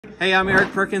Hey, I'm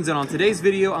Eric Perkins, and on today's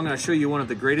video, I'm going to show you one of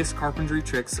the greatest carpentry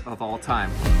tricks of all time.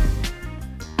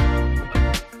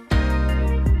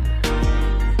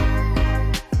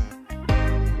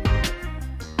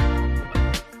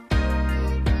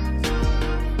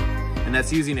 And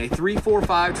that's using a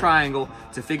 3-4-5 triangle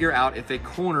to figure out if a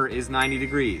corner is 90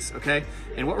 degrees, okay?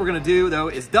 And what we're gonna do though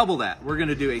is double that. We're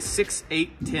gonna do a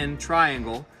 6-8-10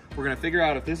 triangle. We're gonna figure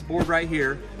out if this board right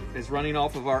here is running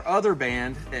off of our other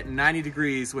band at 90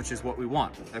 degrees, which is what we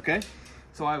want, okay?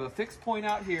 So I have a fixed point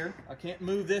out here. I can't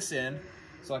move this in,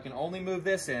 so I can only move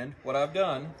this in. What I've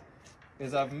done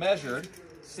is I've measured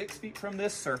 6 feet from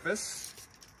this surface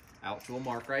out to a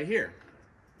mark right here.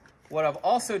 What I've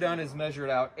also done is measured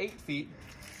out 8 feet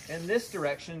in this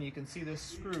direction. You can see this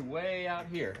screw way out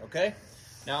here, okay?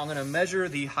 Now I'm gonna measure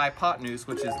the hypotenuse,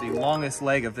 which is the longest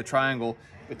leg of the triangle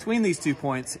between these 2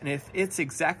 points, and if it's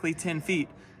exactly 10 feet,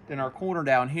 then our corner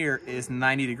down here is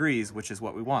 90 degrees, which is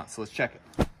what we want. So let's check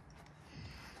it.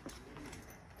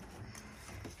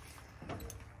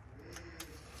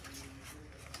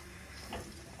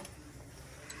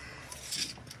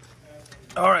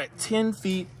 All right, 10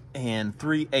 feet and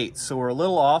 3/8, so we're a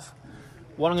little off.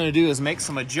 What I'm going to do is make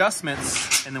some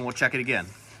adjustments and then we'll check it again.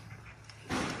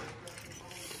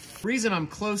 The reason I'm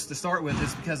close to start with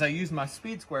is because I used my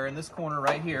speed square in this corner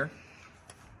right here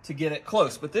to get it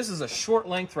close, but this is a short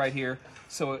length right here,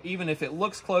 so even if it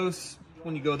looks close,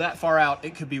 when you go that far out,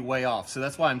 it could be way off. So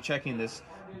that's why I'm checking this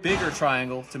bigger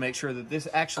triangle to make sure that this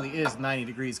actually is 90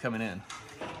 degrees coming in.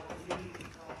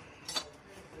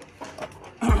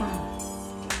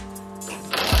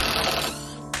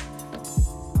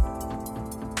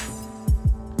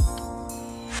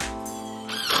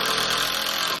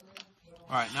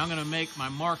 All right, now I'm gonna make my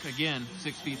mark again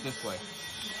 6 feet this way.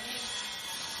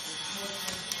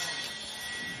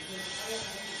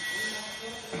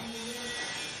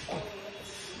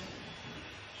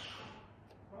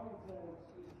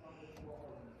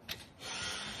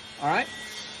 All right,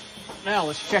 now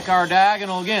let's check our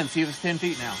diagonal again, see if it's 10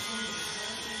 feet now.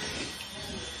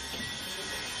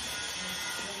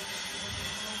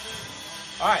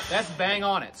 All right, that's bang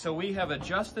on it. So we have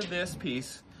adjusted this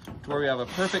piece to where we have a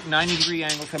perfect 90-degree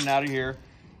angle coming out of here,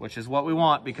 which is what we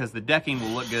want because the decking will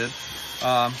look good.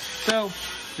 So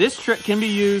this trick can be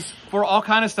used for all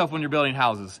kind of stuff when you're building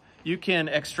houses. You can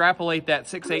extrapolate that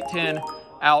 6-8-10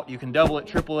 out. You can double it,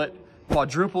 triple it,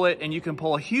 quadruple it, and you can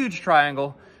pull a huge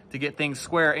triangle to get things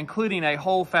square, including a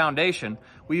whole foundation.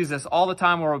 We use this all the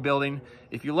time when we're building.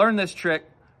 If you learn this trick,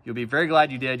 you'll be very glad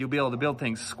you did. You'll be able to build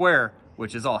things square,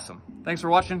 which is awesome. Thanks for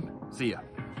watching. See ya.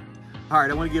 All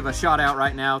right, I want to give a shout out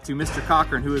right now to Mr.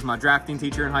 Cochran, who was my drafting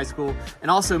teacher in high school,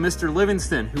 and also Mr.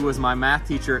 Livingston, who was my math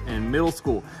teacher in middle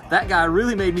school. That guy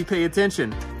really made me pay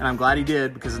attention, and I'm glad he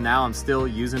did because now I'm still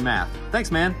using math.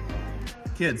 Thanks, man.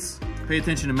 Kids, pay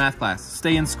attention to math class.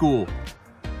 Stay in school.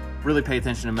 Really pay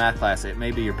attention to math class. It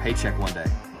may be your paycheck one day.